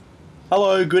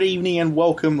Hello, good evening, and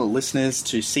welcome, listeners,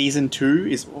 to season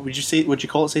 2. Would you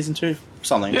call it season 2?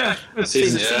 Something. Yeah,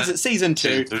 season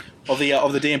 2 of the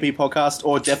DNP podcast,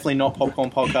 or definitely not popcorn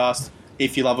podcast.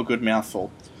 If you love a good mouthful,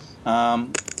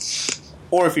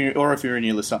 or if you're a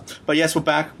new listener. But yes, we're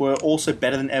back. We're also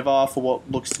better than ever for what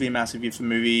looks to be a massive year for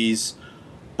movies.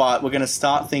 But we're going to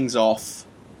start things off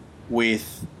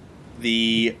with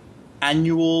the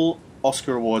annual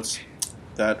Oscar Awards.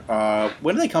 That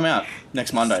when do they come out?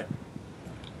 Next Monday.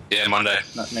 Yeah, Monday.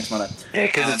 No, next Monday. Yeah,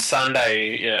 because it's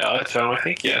Sunday. Yeah, I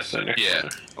think. Yeah, so next Monday.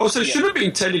 Also, should it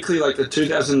be technically like the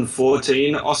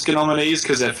 2014 Oscar nominees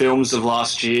because they're films of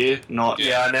last year, not?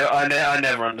 Yeah, I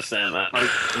never understand that. Like,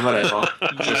 whatever.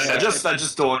 That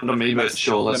just dawned on me, but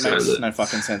sure, let's go with it. No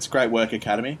fucking sense. Great work,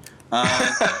 Academy.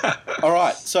 All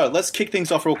right, so let's kick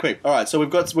things off real quick. All right, so we're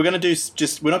not going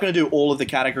to do all of the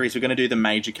categories. We're going to do the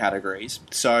major categories.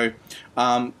 So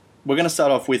we're going to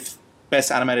start off with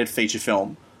Best Animated Feature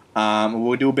Film.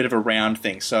 We'll do a bit of a round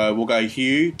thing. So we'll go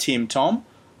Hugh, Tim, Tom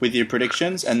with your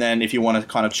predictions, and then if you want to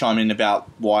kind of chime in about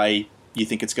why you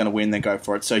think it's going to win, then go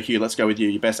for it. So Hugh, let's go with you.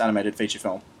 Your Best Animated Feature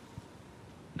Film.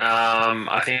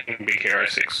 I think Big Hero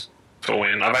 6 will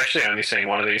win. I've actually only seen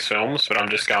one of these films, but I'm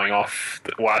just going off.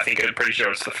 Well, I think I'm pretty sure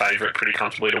it's the favourite pretty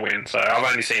comfortably to win. So I've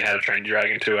only seen How to Train Your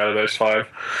Dragon 2 out of those 5.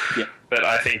 Yeah. But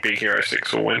I think Big Hero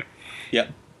 6 will win.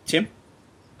 Yep. Tim?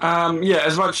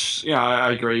 As much,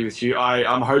 I agree with you.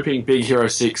 I'm hoping Big Hero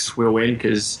 6 will win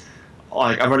because,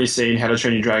 I've only seen How to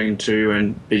Train Your Dragon 2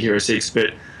 and Big Hero 6,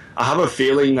 but I have a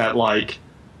feeling that, the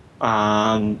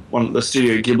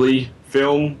Studio Ghibli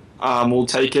film will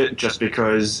take it just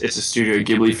because it's a Studio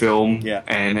Ghibli film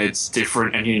and it's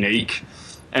different and unique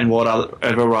and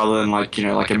whatever rather than,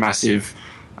 a massive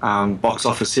box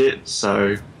office hit.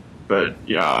 So, but,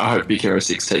 I hope Big Hero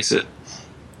 6 takes it.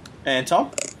 And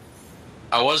Tom?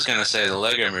 I was going to say the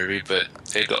Lego movie, but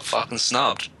it got fucking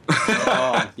snubbed.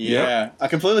 Oh, yeah. Yep. I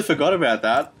completely forgot about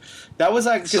that. That was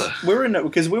because we were in the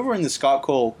Skype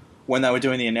call when they were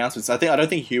doing the announcements. I don't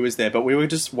think Hugh was there, but we were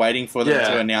just waiting for them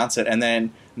to announce it, and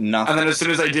then nothing. And then as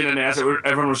soon as they did announce it,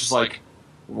 everyone was just like,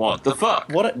 "What the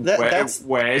fuck?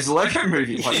 Where's the Lego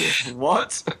movie?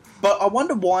 What?" But I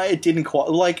wonder why it didn't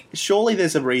surely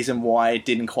there's a reason why it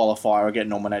didn't qualify or get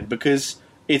nominated, because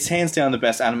it's hands down the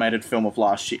best animated film of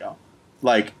last year.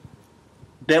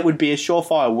 That would be a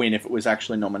surefire win if it was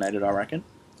actually nominated, I reckon.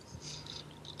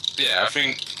 Yeah, I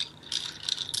think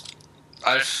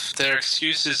their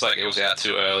excuse is it was out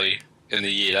too early in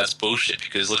the year. That's bullshit,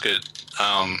 because look at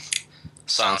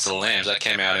Silence of the Lambs. That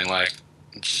came out in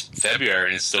February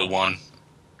and it still won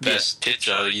Best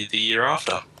Picture the year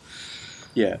after.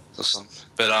 Yeah.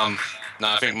 But no,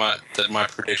 I think my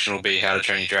prediction will be How to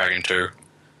Train Your Dragon 2.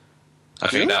 I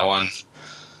think that one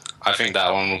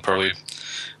will probably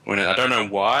win it. I don't know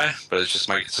why, but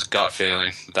it's a gut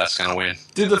feeling that's going to win.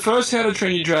 Did the first How to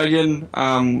Train Your Dragon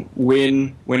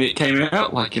win when it came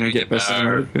out? Get Best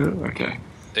Animated Film? Okay.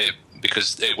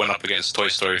 Because it went up against Toy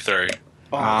Story 3. Oh,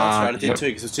 that's right, it did too,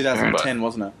 because it was 2010,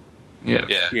 wasn't it?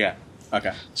 Yeah.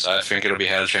 Okay. So I think it'll be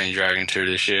How to Train Your Dragon 2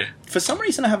 this year. For some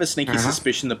reason, I have a sneaky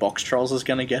suspicion the Box Trolls is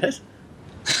going to get it.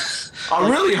 I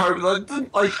really hope.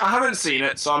 I haven't seen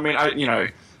it, so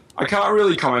I can't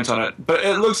really comment on it, but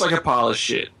it looks like a pile of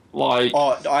shit. I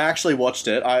actually watched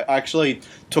it. I actually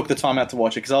took the time out to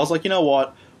watch it because I was like, you know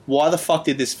what? Why the fuck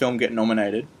did this film get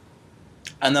nominated?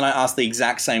 And then I asked the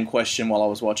exact same question while I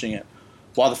was watching it.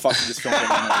 Why the fuck did this film get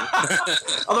nominated? I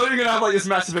thought you were going to have this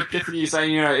massive epiphany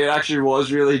saying, it actually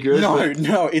was really good.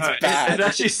 No, it's bad. It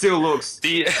actually still looks...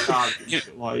 The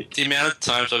amount of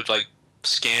times I've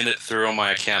scanned it through on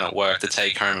my account at work to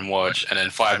take home and watch, and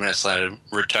then 5 minutes later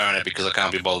return it because I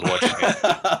can't be bothered watching it.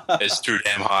 It's too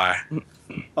damn high.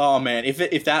 Oh man,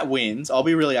 if that wins, I'll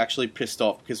be really actually pissed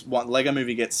off because Lego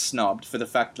Movie gets snubbed for the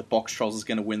fact that Box Trolls is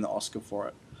going to win the Oscar for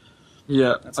it.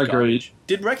 Yeah, agreed.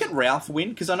 Did Wreck-It Ralph win?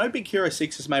 Because I know Big Hero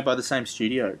 6 is made by the same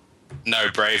studio. No,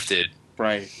 Brave did.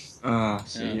 Brave.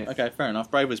 Okay, fair enough.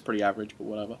 Brave was pretty average, but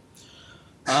whatever.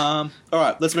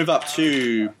 Alright, let's move up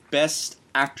to Best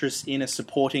Actress in a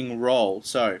Supporting Role.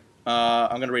 So,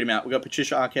 I'm going to read them out. We've got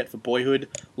Patricia Arquette for Boyhood,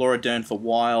 Laura Dern for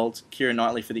Wild, Keira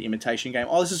Knightley for The Imitation Game.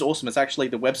 Oh, this is awesome. It's actually,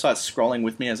 the website's scrolling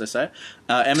with me as I say.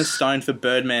 Emma Stone for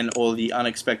Birdman or The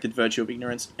Unexpected Virtue of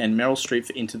Ignorance, and Meryl Streep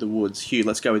for Into the Woods. Hugh,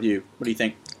 let's go with you. What do you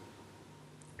think?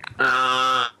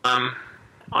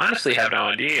 I honestly have no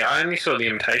idea. I only saw The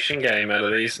Imitation Game out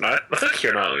of these. I thought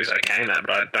Keira Knightley was okay in that,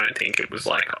 but I don't think it was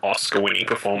Oscar-winning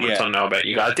performance. Yeah. I don't know about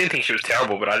you guys. I didn't think she was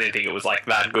terrible, but I didn't think it was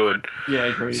that good. Yeah, I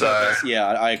agree. So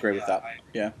yeah, I agree with that.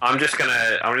 Yeah, I'm just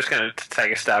gonna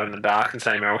take a stab in the dark and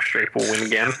say Meryl Streep will win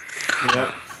again.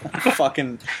 Yeah,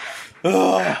 fucking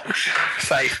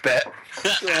Safe bet.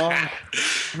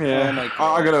 Yeah,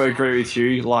 Oh I got to agree with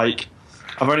you. Like,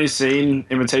 I've only seen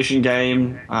Imitation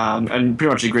Game, and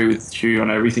pretty much agree with Hugh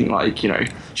on everything. Like, you know,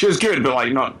 she was good, but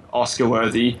like not Oscar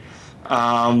worthy.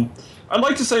 I'd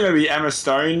like to say maybe Emma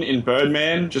Stone in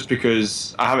Birdman, just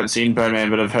because I haven't seen Birdman,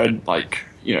 but I've heard like,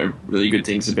 you know, really good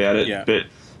things about it. Yeah. But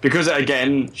because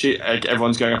again,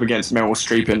 everyone's going up against Meryl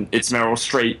Streep, and it's Meryl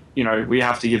Streep. You know, we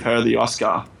have to give her the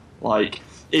Oscar. Like,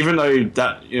 even though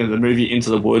that, you know, the movie Into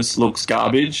the Woods looks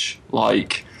garbage,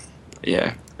 like,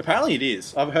 yeah. Apparently it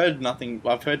is. I've heard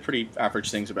pretty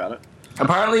average things about it.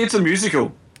 Apparently it's a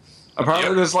musical.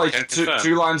 Apparently there's like Can two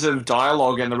confirm. lines of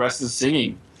dialogue and the rest is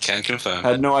singing. Can confirm. I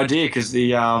had no idea because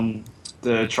the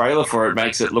trailer for it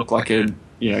makes it look like a,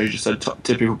 you know, just a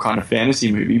typical kind of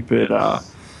fantasy movie, but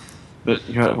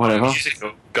you know, whatever.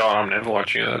 Musical. God, I'm never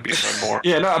watching it. That'd be so boring.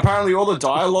 Yeah, no. Apparently, all the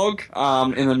dialogue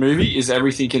in the movie is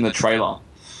everything in the trailer.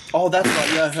 Oh, that's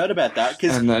right. Yeah, I heard about that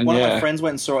because And then, one of yeah. my friends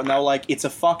went and saw it, and they were like, "It's a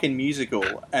fucking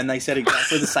musical," and they said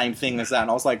exactly the same thing as that. And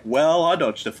I was like, "Well, I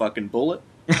dodged a fucking bullet."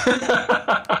 Good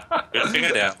thing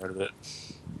I downloaded it.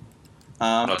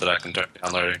 Not that I can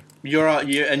download it. You're on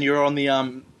the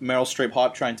Meryl Streep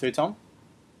hype train too, Tom.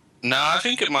 No, I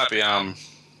think it might be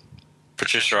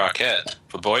Patricia Arquette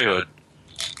for Boyhood.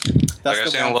 That's I've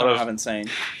the seen one a lot I of- haven't seen.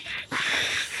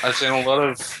 I've seen a lot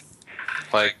of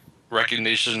like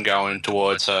recognition going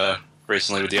towards her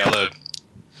recently with the other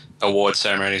award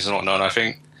ceremonies and whatnot. I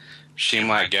think she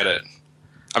might get it.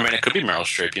 I mean, it could be Meryl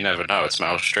Streep. You never know. It's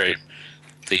Meryl Streep.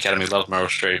 The Academy loves Meryl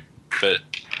Streep, but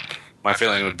my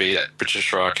feeling would be that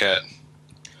Patricia Arquette.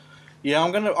 Yeah,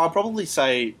 I'll probably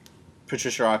say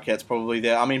Patricia Arquette's probably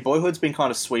there. I mean, Boyhood's been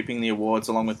kind of sweeping the awards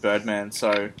along with Birdman,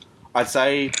 so I'd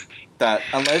say that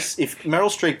if Meryl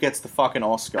Streep gets the fucking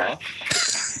Oscar,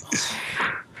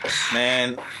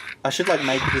 man, I should like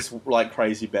make this like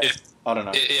crazy bet. I don't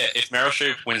know. If Meryl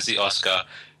Streep wins the Oscar,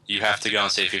 you have to go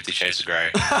and see 50 Shades of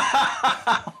Grey.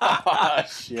 Oh,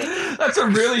 shit. That's a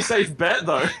really safe bet,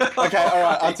 though. Okay, all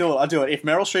right, I'll do it. If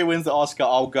Meryl Streep wins the Oscar,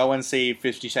 I'll go and see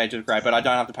 50 Shades of Grey, but I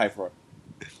don't have to pay for it.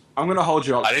 I'm gonna hold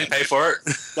you up. I didn't pay for it.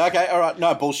 Okay, all right.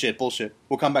 No, bullshit.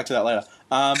 We'll come back to that later.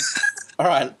 All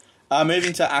right.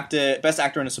 Moving to best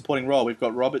actor in a supporting role, we've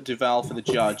got Robert Duvall for The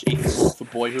Judge, Ethan Hawke for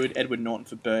Boyhood, Edward Norton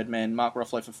for Birdman, Mark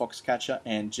Ruffalo for Foxcatcher,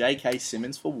 and J.K.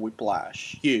 Simmons for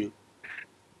Whiplash. Hugh.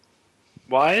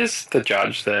 Why is The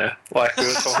Judge there? Like, we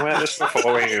were talking about this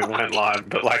before we went live,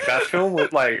 but like that film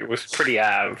was pretty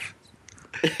av.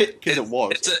 Because it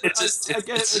was.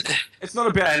 It's not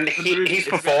about. And his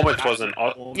performance wasn't.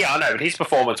 Yeah, I know, but his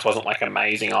performance wasn't like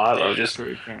amazing either. It was just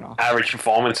True, fair enough. average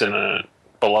performance in a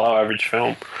below average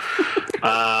film.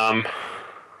 But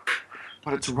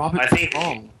it's Robert I think-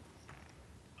 Duvall.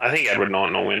 I think Edward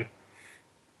Norton will win.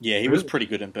 Yeah, he was pretty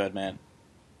good in Birdman.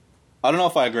 I don't know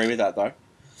if I agree with that, though.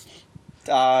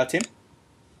 Tim?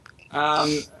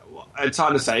 It's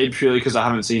hard to say purely because I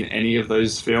haven't seen any of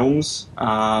those films.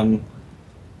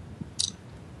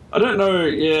 I don't know.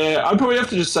 Yeah, I'd probably have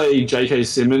to just say J.K.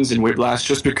 Simmons in Whiplash,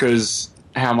 just because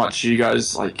how much you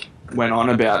guys like went on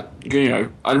about. You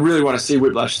know, I really want to see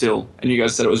Whiplash still, and you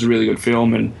guys said it was a really good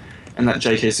film, and that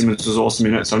J.K. Simmons was awesome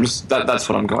in it. So I'm just that's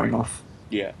what I'm going off.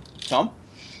 Yeah. Tom?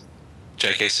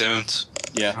 J.K. Simmons.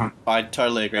 Yeah, I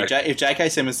totally agree. If J.K.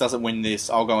 Simmons doesn't win this,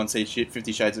 I'll go and see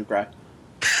 50 Shades of Grey.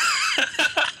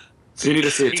 So you need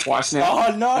to see it twice now.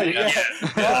 Oh, no! Yeah.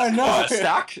 Oh, no! Does it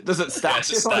stack? Does it stack?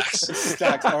 Yes, it stacks.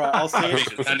 Stacked. All right, I'll see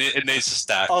it. And it needs to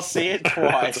stack. I'll see it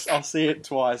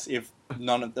twice if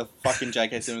none of the fucking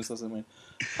J.K. Simmons doesn't win.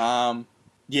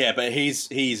 Yeah, but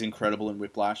he's incredible in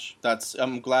Whiplash.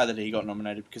 I'm glad that he got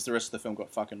nominated because the rest of the film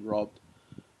got fucking robbed.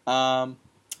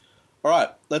 All right,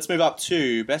 let's move up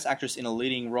to Best Actress in a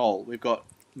Leading Role. We've got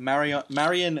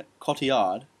Marion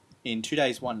Cotillard in 2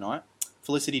 Days, One Night,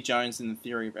 Felicity Jones in The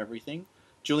Theory of Everything,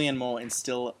 Julianne Moore in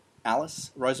Still Alice,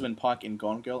 Rosamund Pike in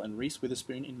Gone Girl, and Reese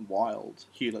Witherspoon in Wild.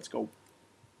 Hugh, let's go.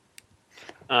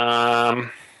 I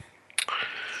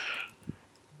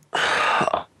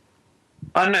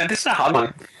don't know. This is a hard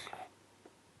one.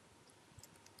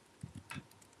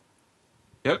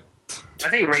 Yep. I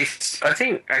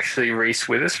think actually Reese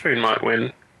Witherspoon might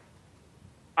win.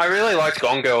 I really liked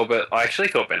Gone Girl, but I actually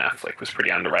thought Ben Affleck was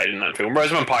pretty underrated in that film.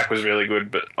 Rosamund Pike was really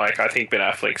good, but like I think Ben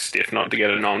Affleck's stiff not to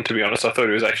get a nom. To be honest, I thought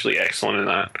he was actually excellent in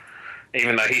that.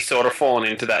 Even though he's sort of fallen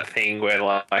into that thing where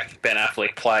like Ben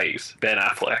Affleck plays Ben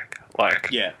Affleck. Like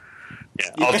Yeah.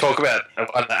 I'll talk about one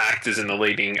of the actors in the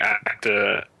leading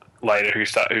actor later who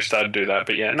started to do that.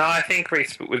 But yeah, no, I think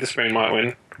Reese Witherspoon might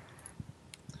win.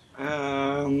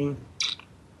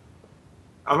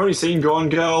 I've only seen Gone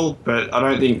Girl, but I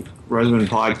don't think Rosamund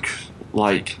Pike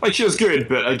like she was good,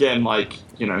 but again, like,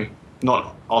 you know,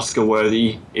 not Oscar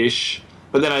worthy ish.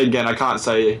 But then again, I can't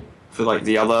say for like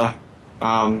the other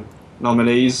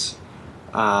nominees.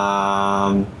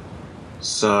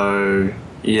 So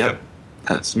yep,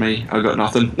 that's me. I got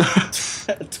nothing.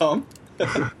 Tom.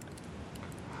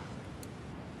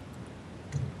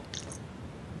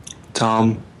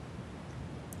 Tom.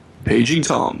 Paging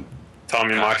Tom. Tom,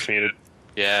 your mic's muted.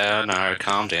 Yeah, no,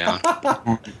 calm down. Oh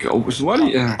my God, what are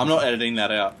you? I'm not editing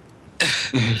that out.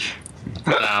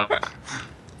 But,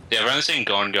 yeah, I've only seen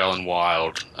Gone Girl and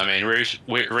Wild. I mean,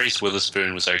 Reese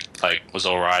Witherspoon was was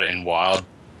alright in Wild,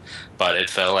 but it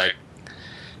felt like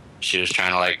she was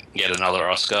trying to like get another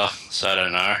Oscar. So I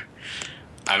don't know.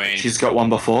 I mean, She's got one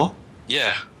before.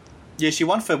 yeah, Yeah, she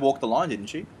won for Walk the Line, didn't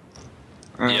she?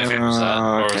 yeah, I think it was that,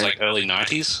 or it was Okay. like early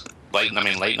 '90s, late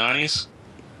 '90s.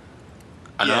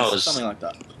 I know Yes, it was something like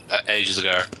that. ages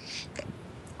ago.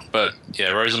 But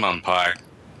yeah, Rosamund Pike,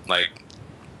 like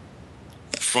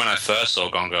when I first saw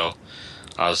Gone Girl,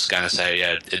 I was going to say,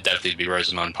 yeah, it'd definitely be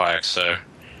Rosamund Pike, so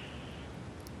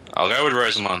I'll go with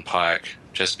Rosamund Pike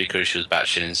just because she was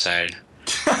batshit insane.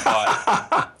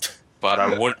 But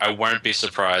I won't be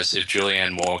surprised if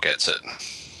Julianne Moore gets it.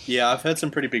 Yeah, I've heard some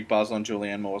pretty big buzz on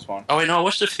Julianne Moore's one. Oh wait, no, I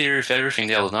watched The Theory of Everything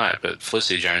the other night, but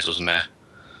Felicity Jones was meh.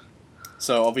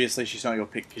 So obviously she's not your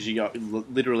pick because you got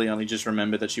literally only just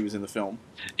remembered that she was in the film.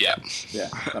 Yeah. Yeah,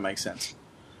 that makes sense.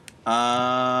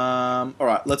 All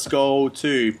right, let's go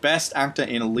to Best Actor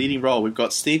in a Leading Role. We've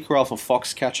got Steve Carell for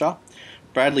Foxcatcher,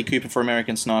 Bradley Cooper for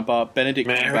American Sniper, Benedict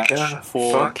Cumberbatch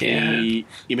for The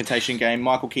Imitation Game,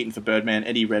 Michael Keaton for Birdman,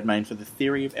 Eddie Redmayne for The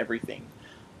Theory of Everything.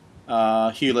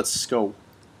 Hugh, let's go.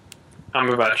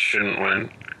 Cumberbatch shouldn't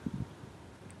win.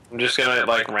 I'm just gonna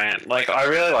rant. I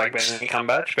really like Benedict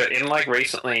Cumberbatch, but in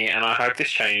recently, and I hope this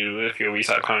changes with a few of his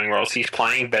upcoming roles, he's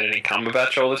playing Benedict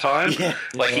Cumberbatch all the time. Yeah.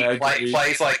 He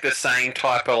plays the same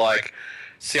type of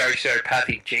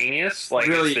sociopathic genius.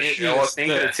 Really, it's the Sherlock thing,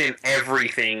 but it's in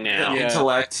everything now. The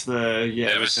intellect,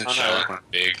 Ever since Sherlock went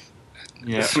big.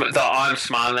 Yeah. I'm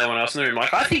smarter than anyone else in the room.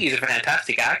 I think he's a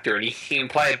fantastic actor, and he can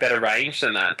play a better range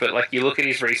than that. But you look at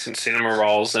his recent cinema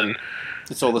roles, and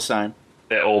It's all the same.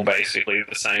 they're all basically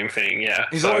the same thing. Yeah,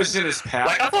 He's always in his power.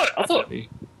 I thought,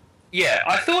 yeah,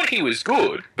 I thought he was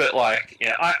good, but I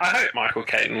hope Michael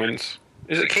Keaton wins.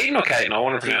 Is it Keaton or Keaton? I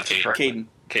want to pronounce it correctly.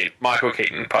 Keaton. Michael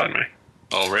Keaton. Pardon me.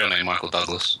 Oh, real name Michael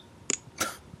Douglas.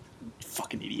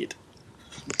 Fucking idiot.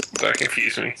 Don't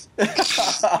confuse me.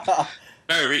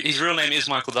 No, his real name is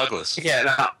Michael Douglas. Yeah,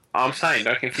 no, I'm saying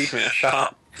don't confuse me. Now, shut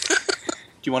up.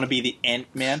 Do you want to be the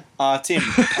Ant-Man? Tim.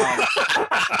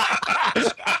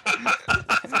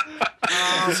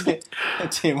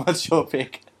 Tim, what's your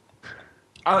pick?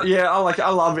 Yeah, I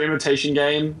love Imitation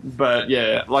Game, but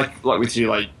yeah, like with you,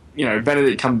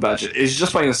 Benedict Cumberbatch is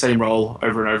just playing the same role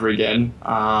over and over again.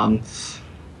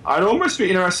 I'd almost be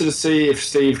interested to see if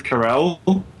Steve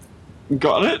Carell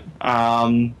got it,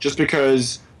 just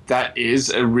because that is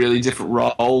a really different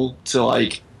role to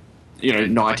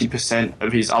 90%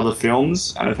 of his other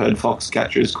films, and I've heard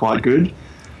Foxcatcher is quite good.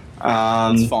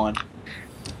 It's fine.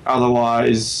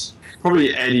 Otherwise,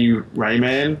 probably Eddie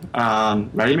Redmayne.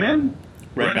 Redmayne?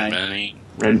 Redmayne.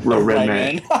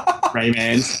 Redmayne.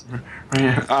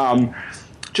 Rayman.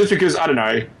 Just because, I don't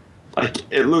know,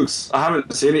 it looks, I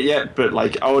haven't seen it yet, but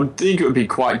I would think it would be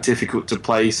quite difficult to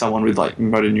play someone with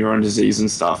motor neuron disease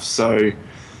and stuff. So,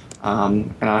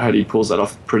 and I heard he pulls that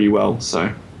off pretty well. So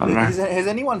I don't know. Has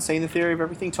anyone seen The Theory of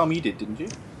Everything? Tom, you did, didn't you?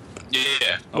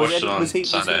 Yeah, I watched it on Was he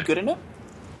Sunday. good in it?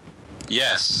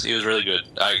 Yes, he was really good.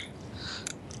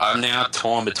 I'm now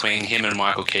torn between him and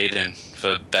Michael Keaton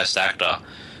for Best Actor,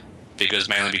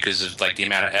 mainly because of the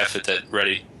amount of effort that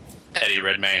Eddie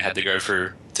Redmayne had to go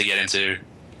through to get into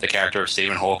the character of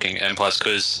Stephen Hawking, and plus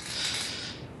because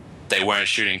they weren't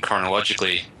shooting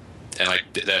chronologically, and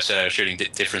they were shooting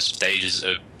different stages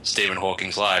of Stephen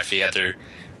Hawking's life. He had to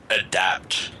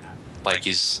adapt,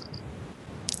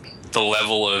 the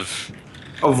level of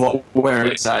where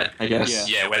it's at, I guess.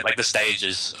 Yeah, where, the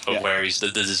stages of where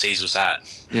the disease was at.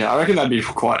 Yeah, I reckon that'd be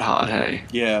quite hard. Hey.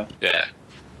 Yeah. Yeah.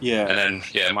 Yeah. And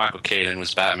then Michael Keaton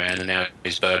was Batman, and now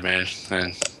he's Birdman,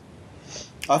 and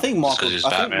I think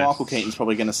Michael Keaton's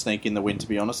probably going to sneak in the win, to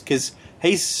be honest, because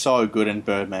he's so good in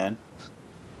Birdman.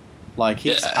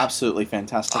 He's absolutely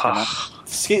fantastic in that.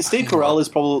 Steve Carell is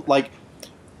probably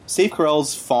Steve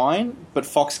Carell's fine, but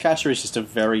Foxcatcher is just a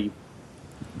very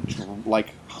film.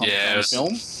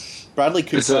 Bradley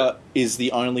Cooper is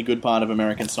the only good part of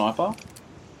American Sniper.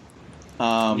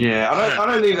 I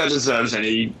don't think that deserves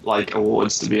any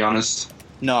awards, to be honest.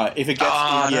 No, if it gets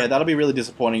that'll be really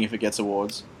disappointing if it gets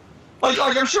awards. Like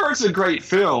I'm sure it's a great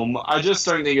film. I just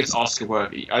don't think it's Oscar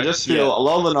worthy. I just feel a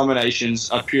lot of the nominations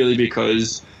are purely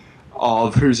because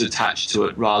of who's attached to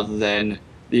it, rather than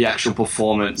the actual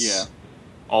performance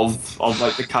of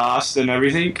like the cast and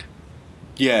everything.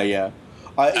 Yeah.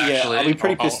 I'll be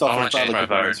pretty pissed off. I want to change my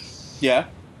vote. Yeah.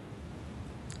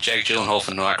 Jake Gyllenhaal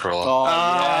for Nightcrawler.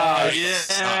 Oh,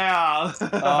 yeah.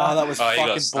 That was fucking you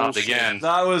got snubbed bullshit. again.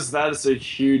 That's a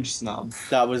huge snub.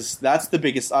 That's the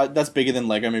biggest. That's bigger than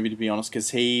Lego Movie, to be honest,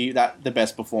 because the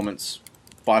best performance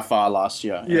by far last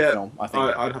year in a film. I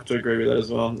think I'd have to agree with that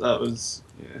as well. That was.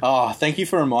 Yeah. Oh, thank you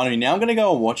for reminding me. Now I'm going to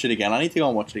go and watch it again. I need to go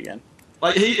and watch it again.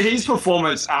 Like his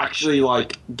performance actually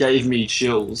like gave me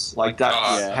chills. Like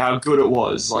that's how good it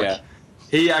was. Like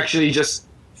he actually just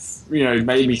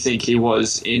made me think he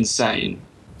was insane.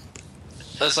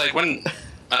 That's like when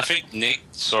I think Nick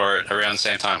saw it around the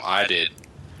same time I did,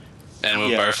 and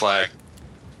we were both like,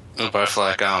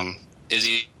 is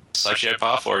he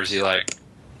sociopath or is he like,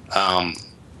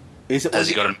 has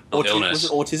he got a mental illness? Was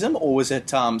it autism or was it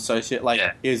he was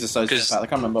a sociopath? I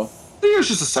can't remember. I think he was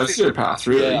just a sociopath,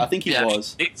 really. Yeah, I think he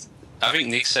was. I think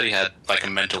Nick said he had like a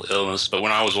mental illness, but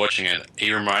when I was watching it,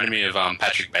 he reminded me of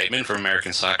Patrick Bateman from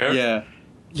American Psycho. Yeah.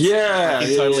 Yeah, I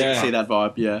can totally see that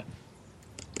vibe, yeah.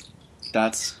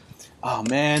 Oh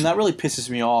man, that really pisses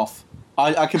me off.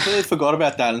 I completely forgot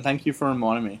about that, and thank you for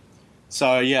reminding me.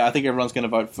 So yeah, I think everyone's going to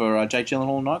vote for Jake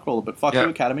Gyllenhaal and Nightcrawler, but fuck you,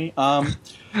 Academy.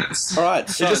 Alright,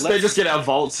 so they just get our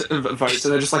votes, and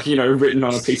they're just like, written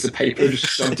on a piece of paper, just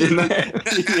shoved in there.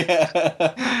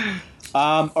 Yeah.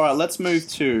 Alright, let's move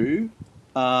to...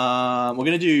 we're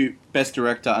going to do Best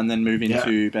Director and then move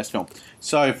into Best Film.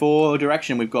 So for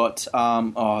direction, we've got...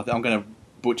 I'm going to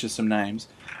butcher some names.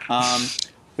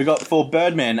 We've got for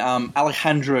Birdman,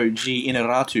 Alejandro G.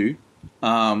 Inarritu.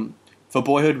 For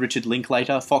Boyhood, Richard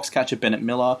Linklater. Foxcatcher, Bennett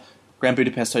Miller. Grand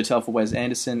Budapest Hotel for Wes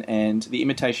Anderson. And The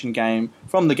Imitation Game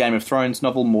from the Game of Thrones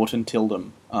novel, Morton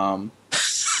Tildum.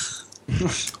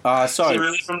 Is he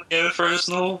really from the Game of Thrones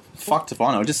novel? Fuck if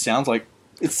I know. It just sounds like...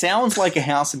 It sounds like a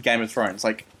house of Game of Thrones,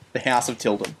 like the House of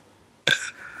Tildum.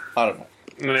 I don't know.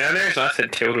 The only reason I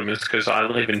said Tildum is because I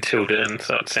live in Tilden,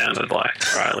 so it sounded like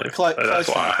where I live. So that's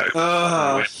why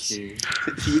I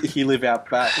hope. You live out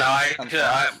back. No,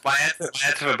 my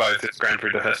answer for both is Grand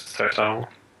Budapest Hotel.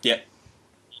 Yeah.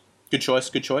 Good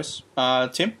choice.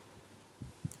 Tim?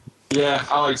 Yeah,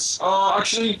 Alex.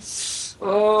 That's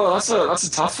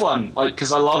a tough one. Like,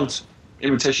 because I loved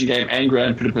Imitation Game and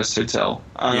Grand Budapest Hotel.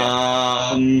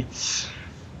 I'm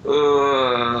gonna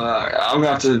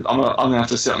have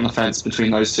to sit on the fence between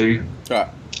those two. Right.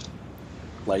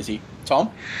 Lazy.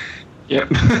 Tom? Yep.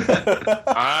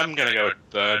 I'm gonna go with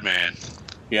Birdman.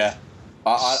 Yeah.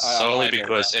 Solely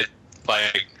because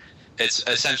it's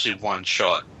essentially one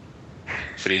shot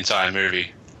for the entire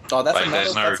movie. Oh, that's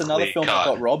another film that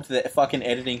got robbed. The fucking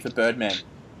editing for Birdman.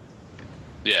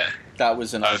 Yeah. That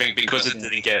was I think because it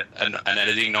didn't get an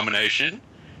editing nomination,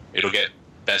 it'll get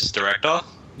Best Director.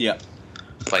 Yeah.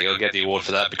 Like, it'll get the award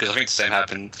for that, because I think the same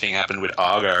thing happened with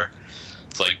Argo.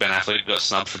 It's like Ben Affleck got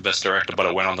snubbed for Best Director, but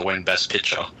it went on to win Best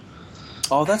Picture.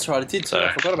 Oh, that's right, it did too. So,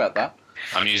 I forgot about that.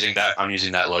 I'm using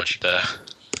that logic there.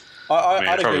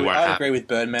 I'd agree with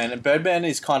Birdman. And Birdman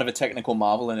is kind of a technical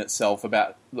marvel in itself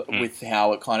with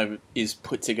how it kind of is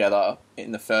put together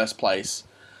in the first place,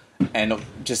 and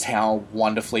just how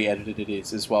wonderfully edited it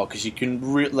is as well. Because you can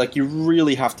you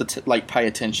really have to pay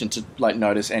attention to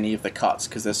notice any of the cuts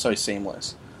because they're so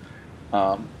seamless.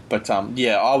 I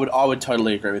would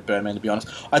totally agree with Birdman, to be honest.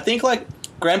 I think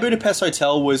Grand Budapest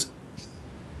Hotel was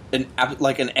an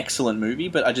excellent movie,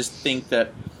 but I just think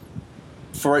that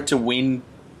for it to win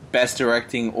Best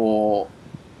Directing or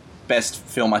Best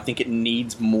Film, I think it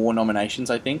needs more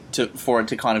nominations. I think for it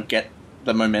to kind of get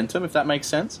the momentum, if that makes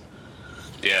sense.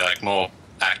 Yeah, more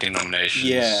acting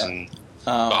nominations and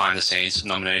behind the scenes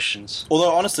nominations.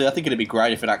 Although honestly, I think it'd be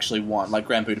great if it actually won, like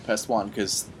Grand Budapest won,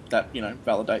 because that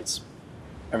validates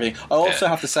everything. I also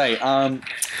have to say,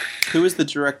 who is the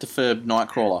director for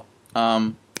Nightcrawler?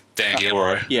 Dan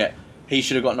Gilroy. Yeah. He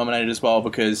should have got nominated as well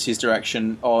because his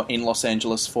direction in Los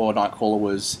Angeles for Nightcrawler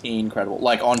was incredible.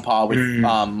 On par with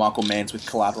Michael Mann's with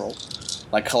Collateral.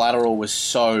 Collateral was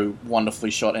so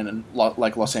wonderfully shot in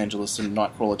Los Angeles, and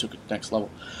Nightcrawler took it next level.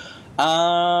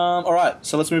 Alright,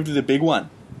 so let's move to the big one.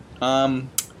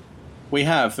 We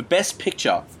have, for Best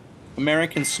Picture,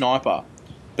 American Sniper,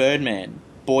 Birdman,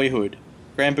 Boyhood,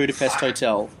 Grand Budapest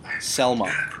Hotel, Selma,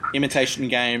 Imitation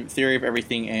Game, Theory of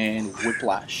Everything, and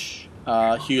Whiplash.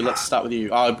 Hugh, let's start with you.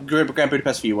 Grand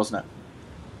Budapest for you, wasn't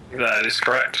it? That is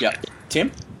correct. Yeah.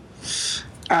 Tim?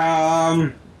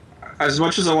 As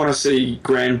much as I want to see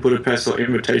Grand Budapest or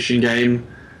Imitation Game,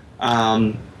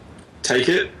 take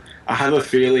it, I have a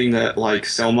feeling that like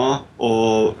Selma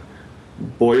or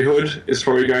Boyhood is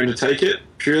probably going to take it,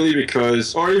 purely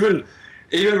because, or even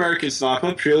American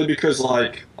Sniper, purely because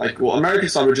well, American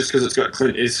Sniper just because it's got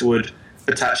Clint Eastwood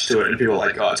attached to it, and people are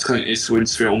like, oh, it's Clint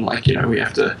Eastwood's film, like, you know, we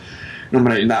have to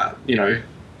nominate that,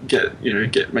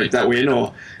 make that win.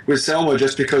 Or with Selma,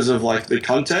 just because of like the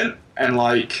content, and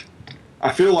like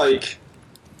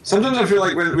sometimes I feel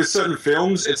like with certain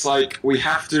films, it's like we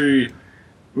have to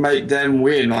make them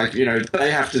win, like, you know,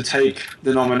 they have to take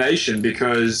the nomination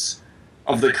because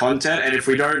of the content, and if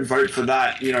we don't vote for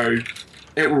that, you know,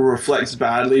 it will reflect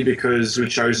badly because we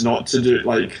chose not to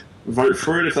vote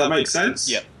for it, if that makes sense.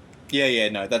 Yep. Yeah,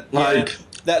 no, that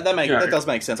does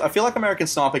make sense. I feel like American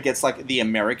Sniper gets like the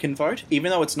American vote,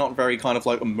 even though it's not very kind of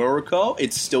like America.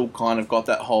 It's still kind of got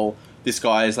that whole, this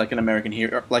guy is like an American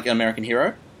hero,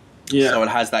 Yeah. So it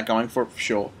has that going for it, for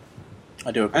sure.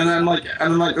 I do agree. And then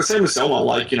the same with Selma,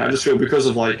 like, you know, I just feel because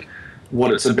of like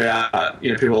what it's about,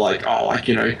 you know, people are like, oh, like,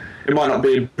 you know, it might not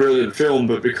be a brilliant film,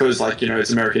 but because, like, you know,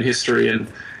 it's American history and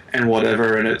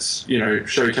whatever, and it's, you know,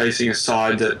 showcasing a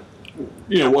side that,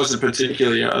 you know, wasn't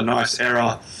particularly a nice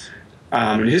era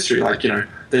in history. Like, you know,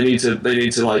 they need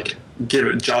to like give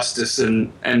it justice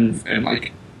and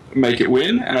like make it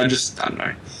win. And I don't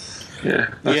know.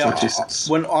 Yeah, that's my 2 cents.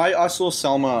 When I saw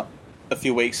Selma a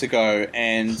few weeks ago,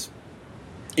 and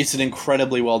it's an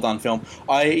incredibly well done film.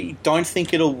 I don't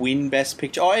think it'll win Best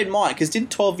Picture. Oh, it might, because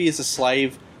didn't 12 Years a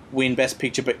Slave win Best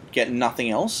Picture but get nothing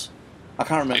else? I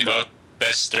can't remember. It got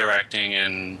Best Directing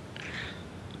and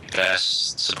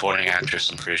Best Supporting Actress,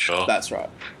 I'm pretty sure. That's right.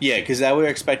 Yeah, because they were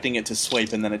expecting it to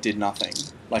sweep and then it did nothing.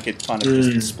 Like, it kind of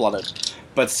just spluttered.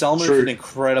 But Selma is an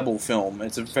incredible film.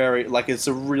 It's it's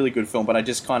a really good film, but I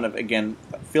just kind of, again,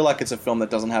 feel like it's a film that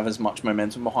doesn't have as much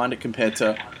momentum behind it compared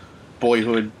to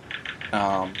Boyhood,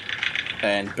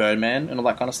 and Birdman and all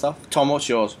that kind of stuff. Tom, what's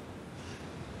yours?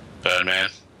 Birdman.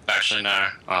 Actually, no.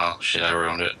 Oh, shit, I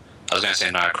ruined it. I was going to say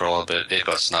Nightcrawler, but it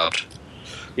got snubbed.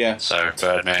 Yeah. So,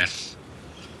 Birdman.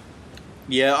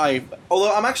 Yeah,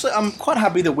 I'm quite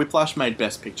happy that Whiplash made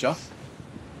Best Picture.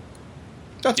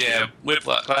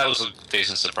 Whiplash, that was a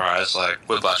decent surprise. Like,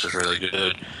 Whiplash was really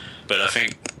good, but I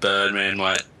think Birdman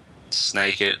might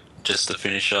snake it just to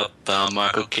finish up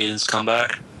Michael Keaton's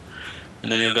comeback.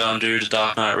 And then he'll go and do The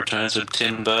Dark Knight Returns with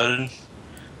Tim Burton,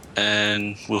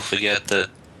 and we'll forget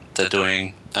that they're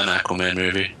doing an Aquaman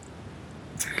movie.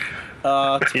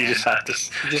 You just have to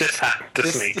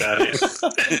sneak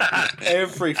that in.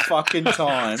 Every fucking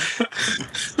time.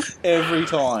 Every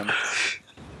time.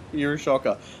 You're a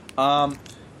shocker.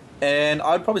 And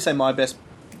I'd probably say my Best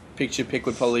Picture pick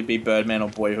would probably be Birdman or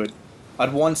Boyhood.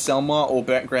 I'd want Selma or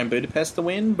Grand Budapest to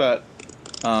win, but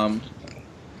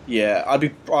yeah, I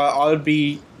would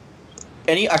be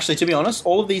actually, to be honest,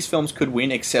 all of these films could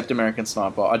win except American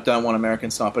Sniper. I don't want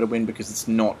American Sniper to win because it's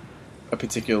not a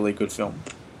particularly good film.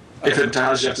 If it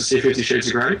does, you have to see 50 Shades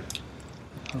of Grey.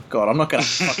 Oh God, I'm not going to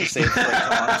fucking see it 3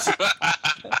 times.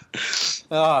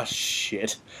 Oh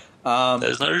shit.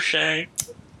 There's no shame.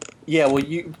 Yeah, well,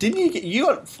 you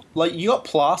got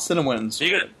plastered and went and saw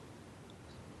it.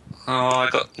 I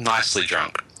got nicely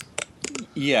drunk.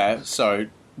 Yeah, so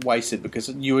wasted because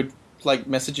you were like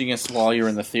messaging us while you were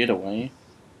in the theatre, weren't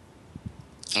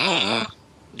you?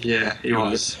 Yeah, he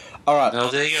was. All right. Well,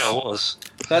 there you go. I was.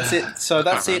 That's it. So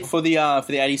that's it for the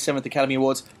 87th Academy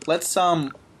Awards. Let's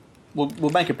we'll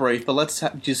make it brief, but let's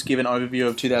just give an overview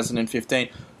of 2015.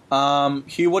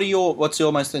 Hugh, what's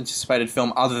your most anticipated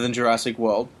film other than Jurassic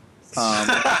World for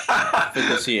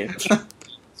this year?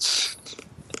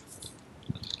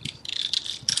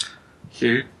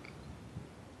 Hugh?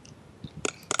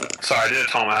 Sorry, I did a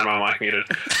Tom. I had my mic muted.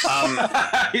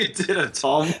 You did a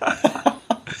Tom?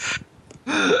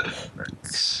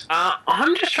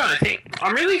 I'm just trying to think.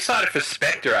 I'm really excited for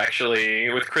Spectre, actually,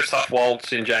 with Christoph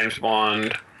Waltz in James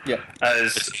Bond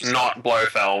as not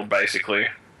Blofeld, basically.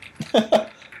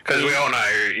 Because we all know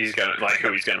who he's gonna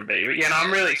be. But yeah, no, I'm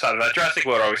really excited about Jurassic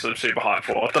World. Obviously, I'm super hyped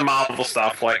for the Marvel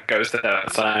stuff. Like goes to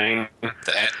saying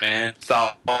the Ant-Man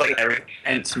stuff, like everything.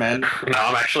 Ant-Man. No,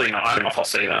 I'm actually not. I don't know if I'll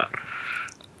see that.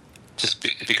 Just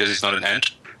because he's not an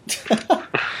ant.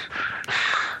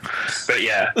 But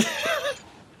yeah.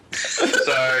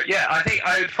 So yeah, I think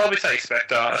I would probably say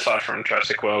Spectre aside from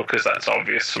Jurassic World because that's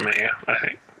obvious for me. I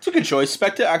think it's a good choice.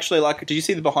 Spectre actually, did you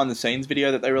see the behind the scenes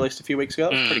video that they released a few weeks ago?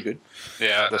 That was pretty good.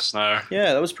 Yeah, the snow.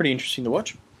 Yeah, that was pretty interesting to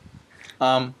watch.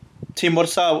 Tim,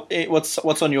 what's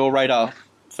on your radar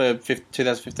for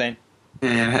 2015?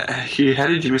 Yeah, Hugh, how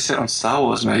did you miss it on Star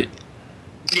Wars, mate?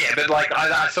 Yeah, but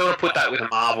I sort of put that with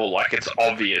Marvel, like it's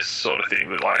obvious sort of thing.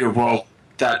 But well,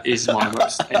 that is my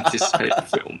most anticipated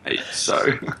film, mate.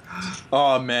 So,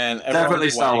 oh man, definitely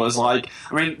Star Wars. Like,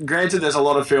 I mean, granted, there's a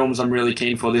lot of films I'm really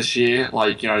keen for this year.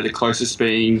 Like, the closest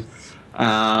being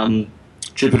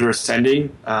Jupiter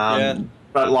Ascending.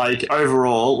 But like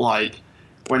overall, like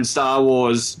when Star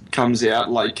Wars comes out,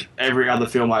 like every other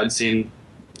film I'd seen,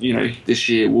 this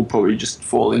year will probably just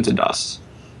fall into dust.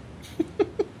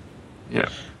 Yeah.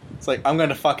 It's like, I'm going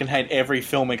to fucking hate every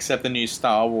film except the new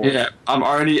Star Wars. Yeah, I'm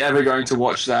only ever going to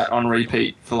watch that on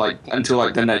repeat for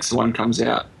until the next one comes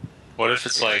out. What if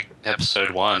it's like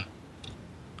episode 1?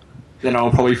 Then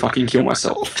I'll probably fucking kill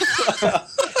myself.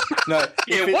 No.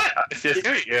 What?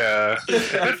 Yeah.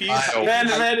 Man,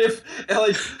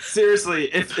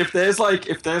 seriously, if there's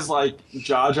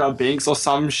Jar Jar Binks or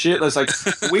some shit that's like,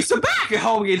 we some back at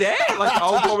home, you there? Like,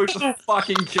 I'll probably just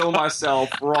fucking kill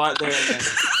myself right there and then.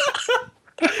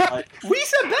 We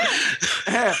said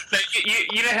that.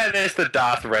 You know how there's the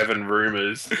Darth Revan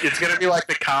rumors? It's going to be like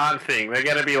the Khan thing. They're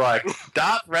going to be like,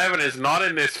 Darth Revan is not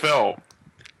in this film.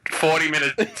 40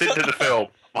 minutes into the film,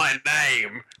 my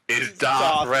name is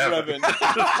Darth Revan.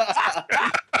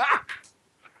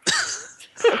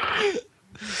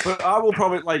 But I will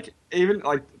probably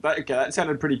that. Okay, that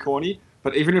sounded pretty corny.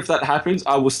 But even if that happens,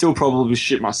 I will still probably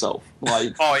shit myself.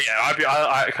 Like, oh yeah,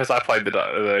 because I played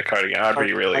the code again. I'd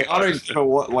be really. I don't know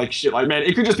what shit. Like, man,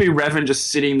 it could just be Revan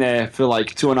just sitting there for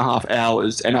 2.5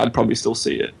 hours, and I'd probably still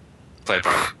see it. Played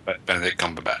by Benedict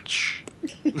Cumberbatch.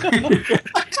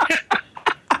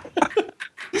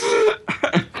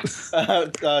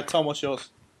 Tom, what's yours?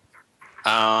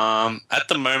 At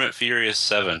the moment, Furious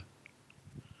 7.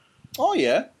 Oh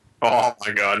yeah. Oh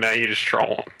my god! Now you're just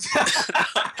trolling.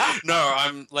 No,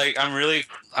 I'm really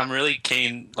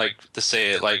keen to see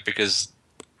it because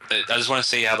I just want to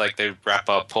see how they wrap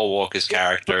up Paul Walker's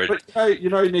character. But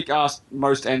Nick asked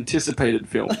most anticipated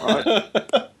film, right?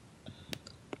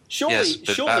 Surely, yes,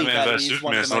 but surely Batman that vs is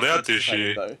one of Superman's the not most out this year.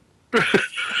 anticipated, Yeah,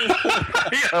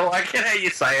 I like how you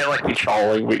say it like you're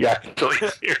trolling, but you're actually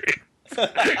serious.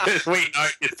 Because we know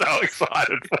you're so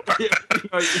excited for it.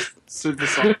 Super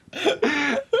excited.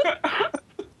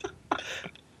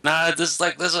 Nah,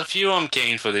 there's a few I'm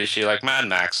keen for this year. Like Mad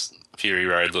Max Fury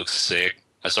Road looks sick.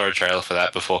 I saw a trailer for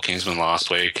that before Kingsman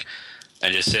last week,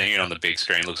 and just seeing it on the big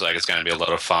screen looks like it's going to be a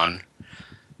lot of fun.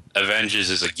 Avengers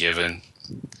is a given.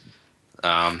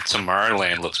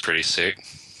 Tomorrowland looks pretty sick.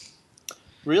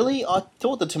 Really? I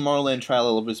thought the Tomorrowland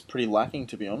trailer was pretty lacking,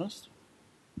 to be honest.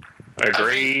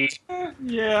 Agree.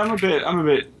 Yeah, I'm a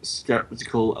bit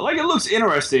skeptical. It looks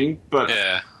interesting, but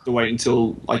yeah, to wait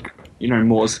until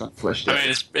more's kind of fleshed out. I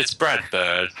mean, it's Brad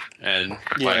Bird, and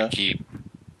he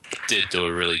did do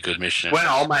a really good mission. When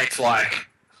old mate's like,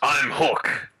 I'm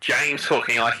Hook, James Hook,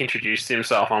 and he introduced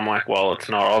himself, I'm like, well, it's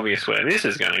not obvious where this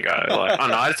is going to go. I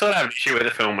know, I sort of have an issue with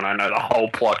the film when I know the whole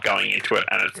plot going into it,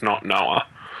 and it's not Noah.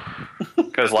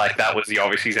 Because, that was the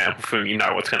obvious example for you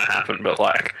know what's going to happen, but,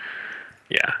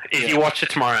 yeah. If you watch the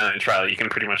Tomorrowland trailer, you can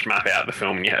pretty much map out the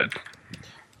film in your head.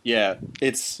 Yeah,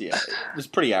 it was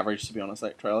pretty average, to be honest,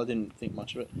 that trailer. I didn't think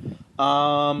much of it.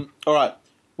 Alright.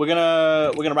 We're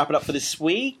gonna wrap it up for this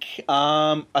week.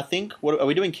 I think, are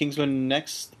we doing Kingsman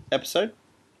next episode?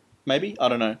 Maybe? I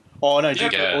don't know. Oh, no,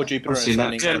 Jupiter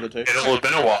Ascending. It'll have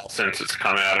been a while since it's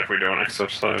come out if we do an next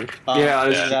episode.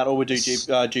 That, or we do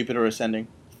Jupiter Ascending.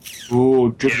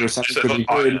 Ooh, Jupiter Ascending could be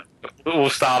good. We'll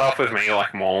start off with me,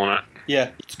 mauling it.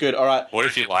 Yeah, it's good. All right. What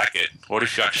if you like it? What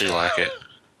if you actually like it?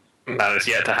 That is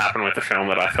yet to happen with the film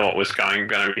that I thought was going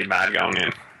to be bad going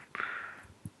in.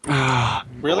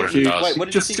 Really? Wait,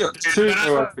 what did you think? Too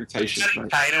low expectations.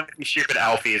 Tatum with the stupid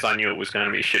Alfies, I knew it was going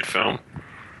to be a shit film.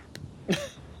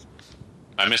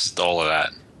 I missed all of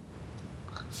that.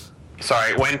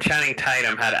 Sorry, when Channing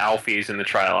Tatum had Alfies in the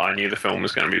trailer, I knew the film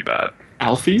was going to be bad.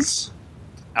 Alfies?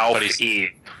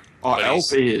 Alfie. Oh,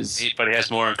 Alfies. But he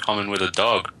has more in common with a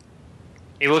dog.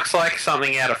 He looks like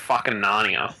something out of fucking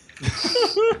Narnia.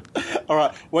 All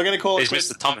right, we're gonna call it. He's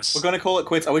Mr. Thomas. We're gonna call it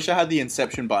quits. I wish I had the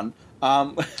Inception button.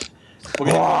 Thanks,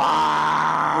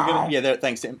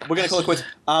 Tim. We're gonna call it quits.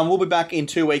 We'll be back in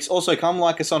 2 weeks. Also, come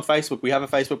like us on Facebook. We have a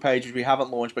Facebook page which we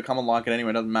haven't launched, but come and like it anyway.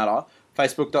 It doesn't matter.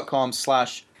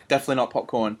 Facebook.com/definitely not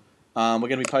popcorn. We're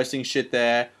gonna be posting shit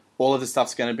there. All of the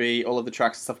tracks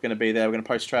and stuff are gonna be there. We're gonna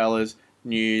post trailers,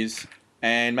 news.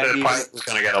 And maybe it's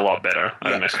going to get a lot lot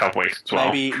over the next couple of weeks as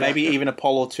well. Maybe even a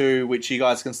poll or two, which you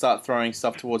guys can start throwing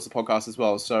stuff towards the podcast as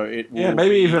well. So it will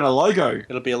maybe even a logo.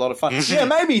 It'll be a lot of fun. Yeah,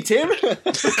 maybe, Tim.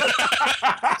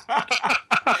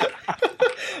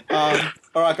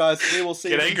 All right, guys. We will see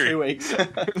you in 2 weeks. There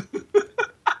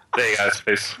you go.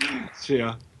 Peace. See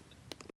ya.